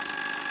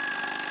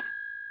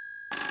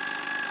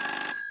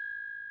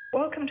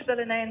Welcome to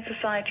the Linnean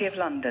Society of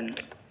London.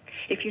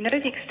 If you know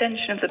the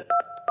extension of the...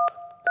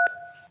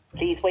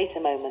 Please wait a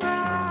moment.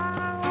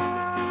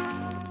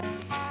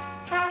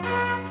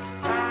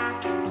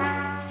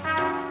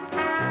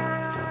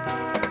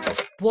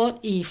 What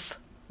if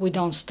we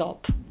don't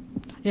stop?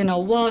 You know,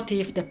 what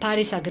if the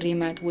Paris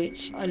Agreement,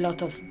 which a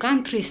lot of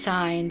countries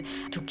signed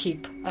to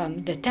keep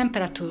the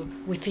temperature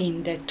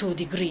within the 2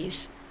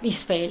 degrees,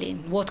 is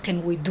failing? What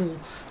can we do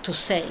to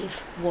save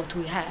what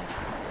we have?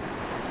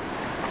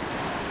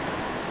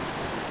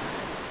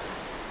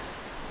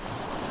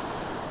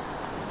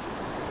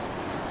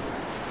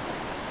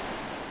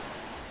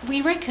 We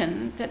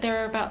reckon that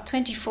there are about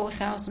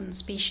 24,000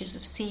 species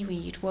of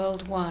seaweed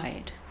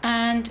worldwide,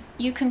 and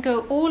you can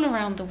go all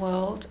around the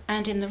world,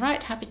 and in the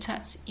right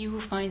habitats you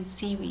will find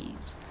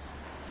seaweeds.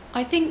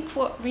 I think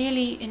what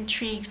really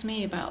intrigues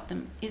me about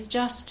them is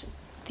just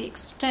the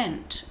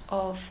extent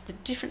of the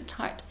different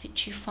types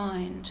that you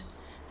find,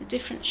 the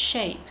different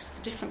shapes,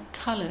 the different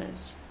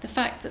colours, the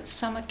fact that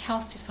some are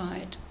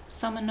calcified,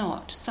 some are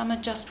not, some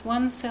are just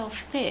one cell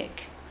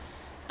thick,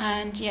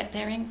 and yet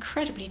they're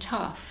incredibly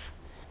tough.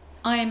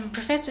 I'm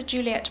Professor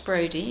Juliette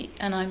Brodie,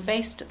 and I'm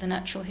based at the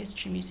Natural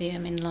History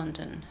Museum in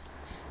London,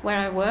 where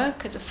I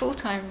work as a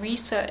full-time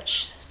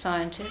research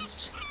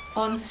scientist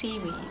on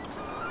seaweeds.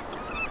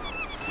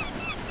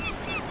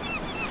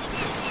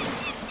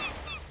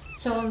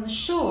 So on the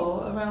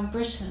shore around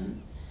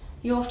Britain,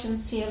 you often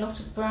see a lot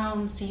of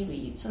brown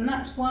seaweeds, and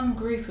that's one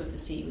group of the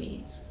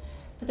seaweeds.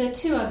 But there are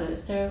 2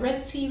 others. There are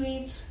red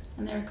seaweeds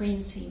and there are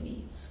green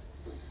seaweeds.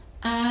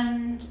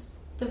 And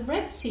the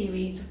red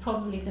seaweeds are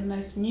probably the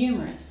most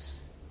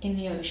numerous in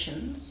the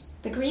oceans.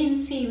 The green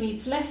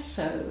seaweeds less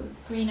so.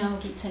 Green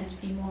algae tend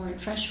to be more in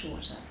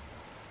freshwater.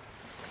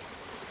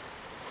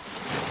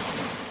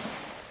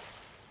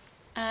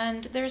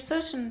 And there are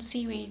certain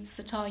seaweeds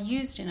that are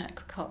used in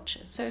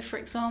agriculture. So, for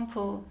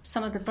example,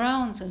 some of the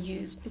browns are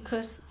used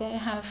because they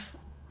have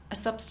a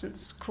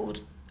substance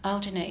called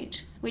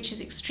alginate, which is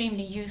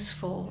extremely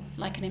useful,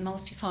 like an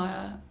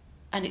emulsifier,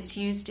 and it's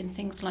used in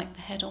things like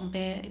the head on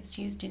beer, it's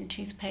used in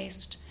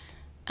toothpaste,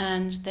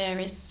 and there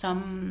is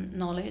some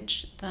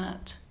knowledge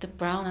that the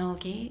brown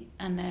algae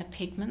and their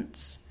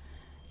pigments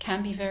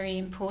can be very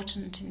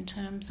important in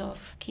terms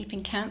of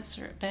keeping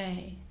cancer at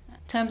bay.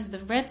 In terms of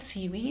the red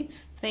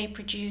seaweeds, they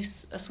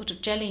produce a sort of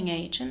gelling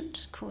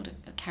agent called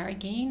a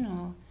carrageen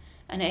or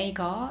an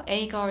agar.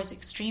 Agar is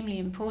extremely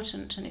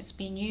important, and it's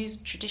been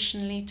used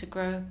traditionally to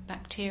grow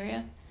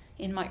bacteria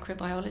in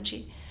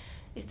microbiology.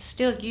 It's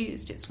still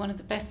used. It's one of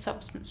the best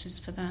substances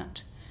for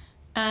that.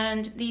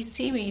 And these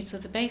seaweeds are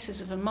the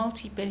basis of a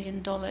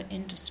multi-billion-dollar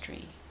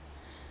industry.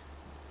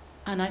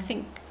 And I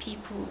think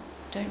people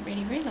don't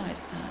really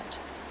realise that.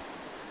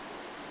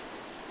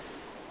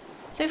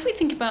 So if we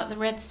think about the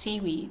red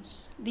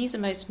seaweeds, these are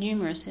most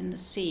numerous in the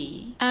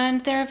sea, and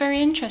they're a very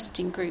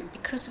interesting group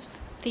because of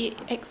the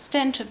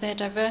extent of their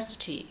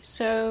diversity.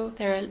 So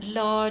there are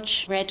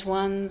large red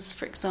ones,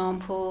 for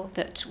example,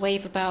 that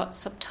wave about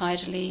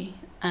subtidally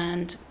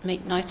and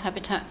make nice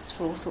habitats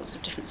for all sorts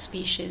of different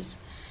species.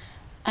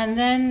 And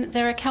then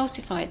there are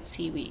calcified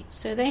seaweeds.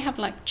 So they have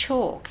like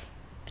chalk,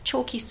 a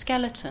chalky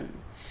skeleton.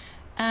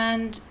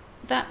 And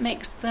that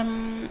makes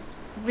them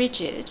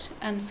rigid,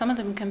 and some of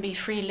them can be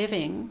free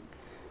living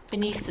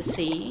beneath the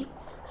sea,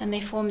 and they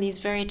form these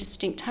very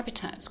distinct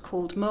habitats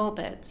called mole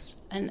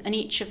beds. And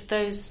each of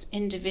those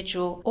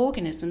individual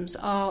organisms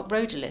are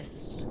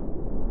rhodoliths.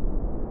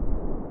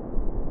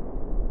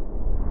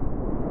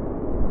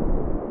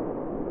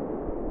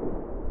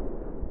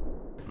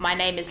 My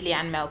name is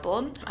Leanne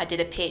Melbourne. I did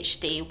a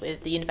PhD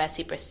with the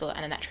University of Bristol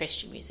and the Natural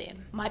History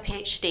Museum. My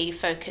PhD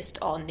focused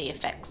on the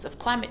effects of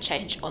climate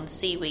change on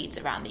seaweeds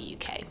around the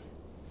UK.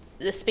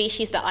 The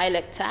species that I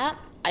looked at,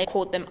 I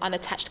called them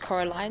unattached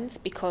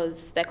corallines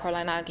because they're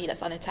coralline algae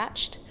that's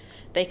unattached.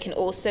 They can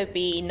also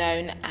be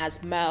known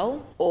as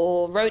merle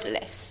or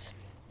rhodoliths.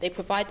 They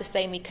provide the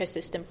same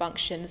ecosystem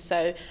function,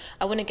 so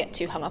I wouldn't get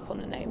too hung up on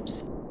the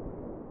names.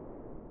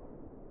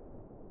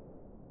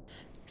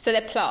 So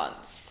they're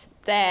plants.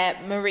 They're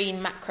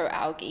marine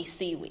macroalgae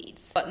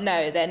seaweeds. But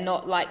no, they're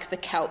not like the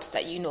kelps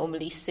that you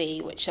normally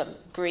see, which are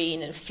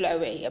green and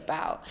flowy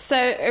about.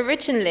 So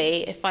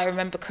originally, if I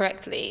remember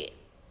correctly,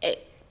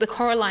 the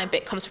coralline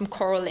bit comes from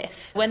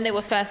corallith. When they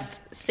were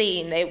first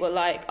seen, they were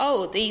like,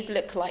 oh, these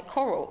look like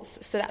corals.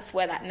 So that's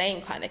where that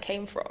name kind of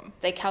came from.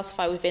 They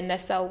calcify within their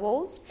cell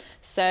walls,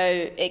 so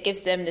it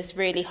gives them this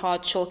really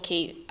hard,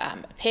 chalky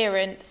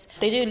appearance.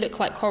 They do look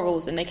like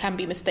corals, and they can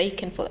be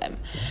mistaken for them.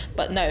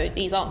 But no,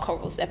 these aren't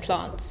corals, they're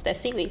plants, they're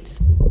seaweeds.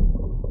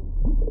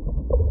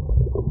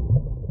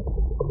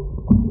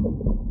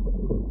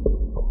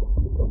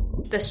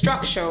 The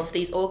structure of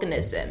these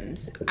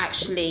organisms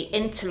actually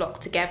interlock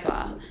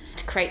together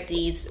to create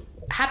these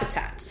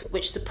habitats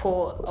which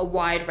support a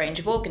wide range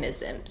of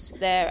organisms.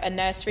 They're a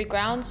nursery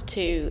ground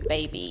to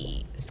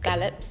baby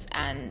scallops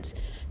and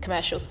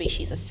commercial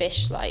species of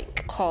fish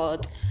like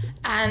cod,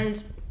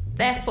 and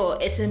therefore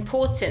it's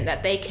important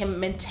that they can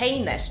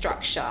maintain their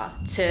structure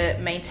to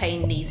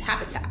maintain these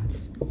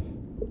habitats.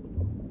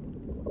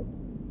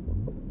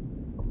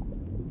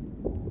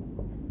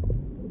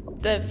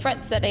 The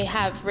threats that they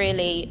have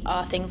really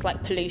are things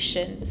like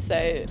pollution,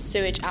 so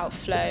sewage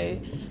outflow,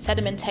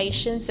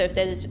 sedimentation, so if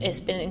it's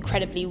been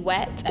incredibly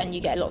wet and you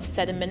get a lot of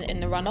sediment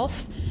in the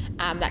runoff,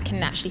 that can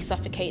naturally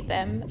suffocate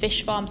them.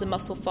 Fish farms and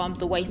mussel farms,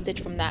 the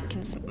wastage from that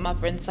can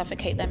smother and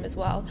suffocate them as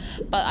well.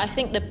 But I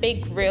think the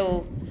big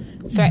real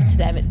threat to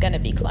them is going to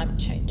be climate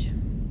change.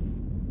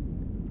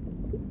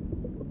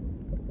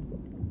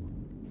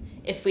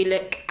 If we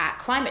look at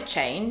climate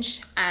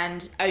change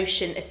and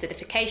ocean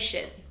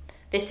acidification,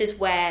 this is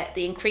where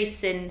the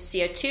increase in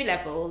CO2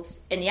 levels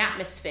in the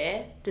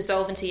atmosphere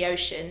dissolve into the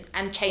ocean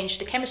and change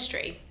the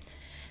chemistry.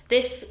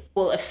 This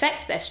will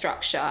affect their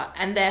structure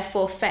and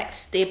therefore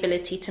affect the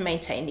ability to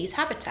maintain these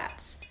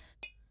habitats.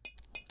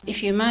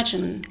 If you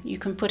imagine you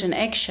can put an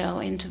eggshell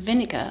into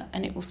vinegar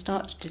and it will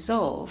start to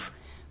dissolve,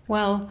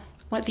 well,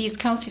 what these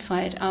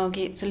calcified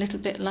algae, it's a little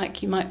bit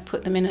like you might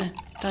put them in a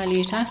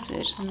dilute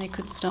acid and they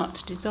could start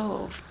to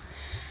dissolve.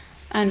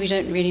 And we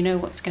don't really know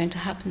what's going to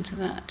happen to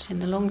that in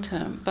the long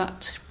term,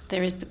 but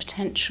there is the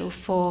potential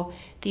for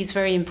these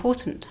very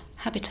important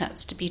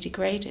habitats to be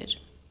degraded.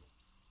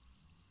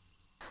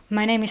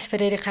 My name is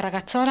Federica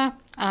Ragazzola.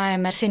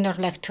 I'm a senior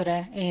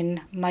lecturer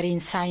in marine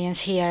science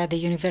here at the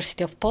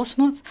University of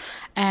Portsmouth,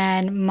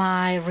 and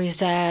my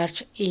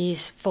research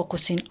is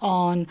focusing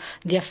on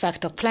the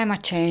effect of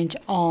climate change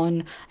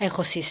on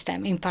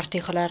ecosystem, in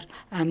particular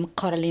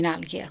coralline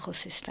algae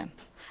ecosystem.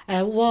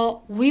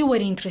 What we were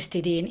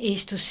interested in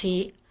is to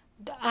see,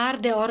 are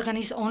the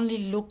organisms only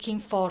looking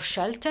for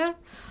shelter,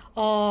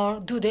 or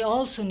do they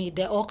also need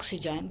the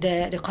oxygen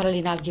the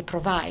coralline algae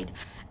provide?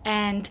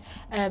 And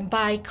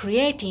by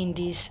creating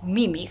these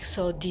mimics,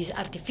 so these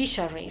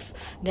artificial reef,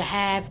 they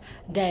have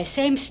the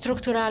same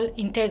structural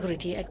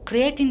integrity,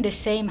 creating the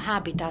same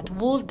habitat.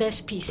 Will the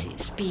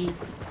species be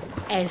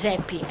as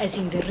happy as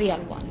in the real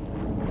one?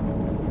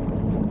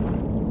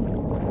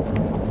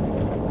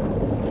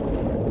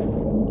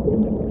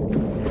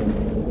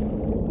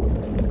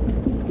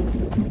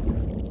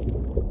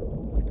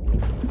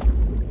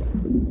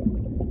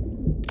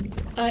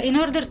 In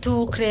order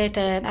to create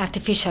an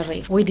artificial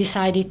reef, we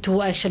decided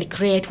to actually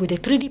create with a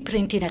 3D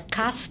printing a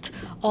cast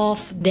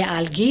of the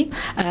algae,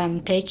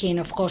 taking,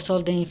 of course,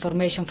 all the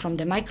information from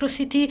the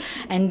microcity.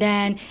 And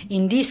then,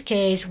 in this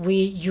case, we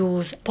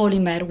use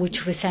polymer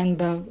which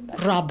resemble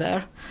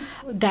rubber.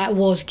 That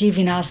was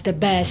giving us the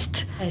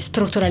best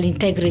structural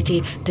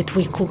integrity that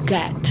we could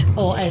get,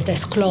 or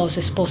as close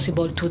as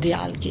possible to the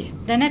algae.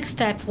 The next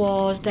step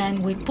was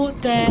then we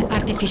put the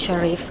artificial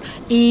reef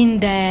in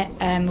the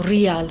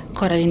real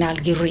coralline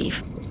algae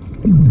reef.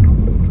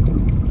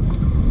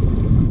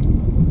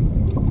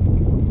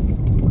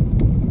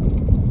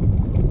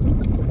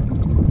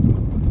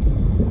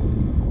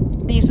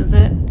 These are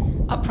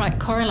the upright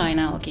coralline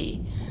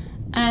algae,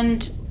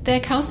 and they're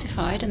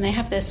calcified and they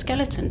have their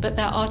skeleton, but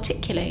they're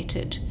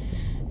articulated.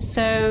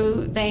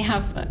 So they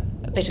have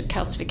a bit of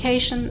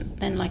calcification,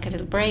 then like a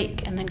little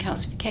break, and then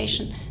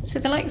calcification. So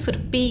they're like sort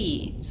of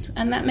beads,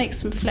 and that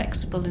makes them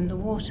flexible in the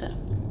water.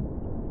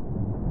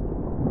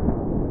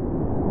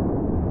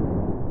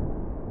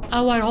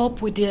 Our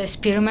hope with the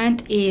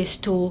experiment is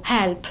to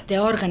help the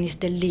organism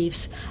that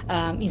lives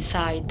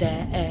inside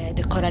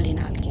the coralline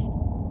algae.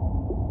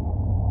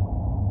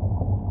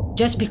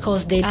 Just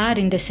because they are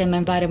in the same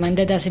environment,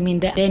 that doesn't mean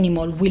the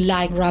animal will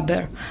like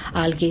rubber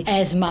algae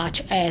as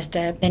much as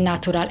the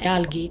natural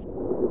algae.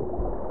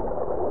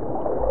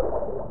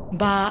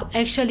 But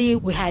actually,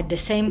 we had the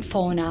same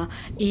fauna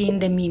in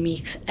the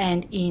mimics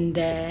and in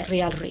the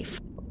real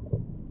reef.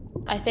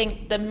 I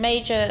think the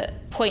major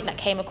point that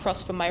came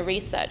across from my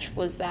research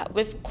was that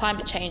with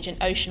climate change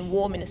and ocean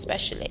warming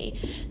especially,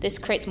 this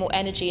creates more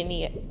energy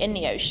in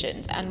the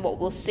oceans, and what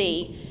we'll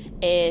see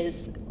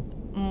is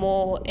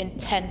more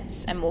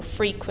intense and more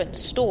frequent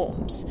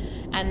storms,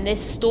 and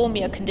this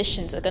stormier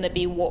conditions are going to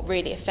be what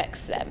really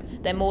affects them.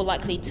 They're more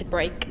likely to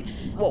break.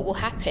 What will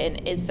happen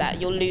is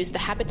that you'll lose the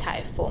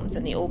habitat forms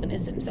and the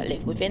organisms that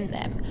live within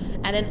them,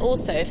 and then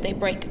also if they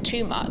break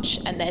too much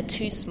and they're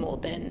too small,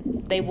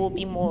 then they will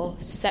be more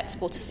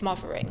susceptible to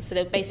smothering, so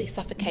they'll basically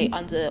suffocate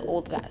under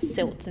all that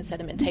silt and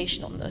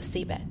sedimentation on the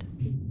seabed.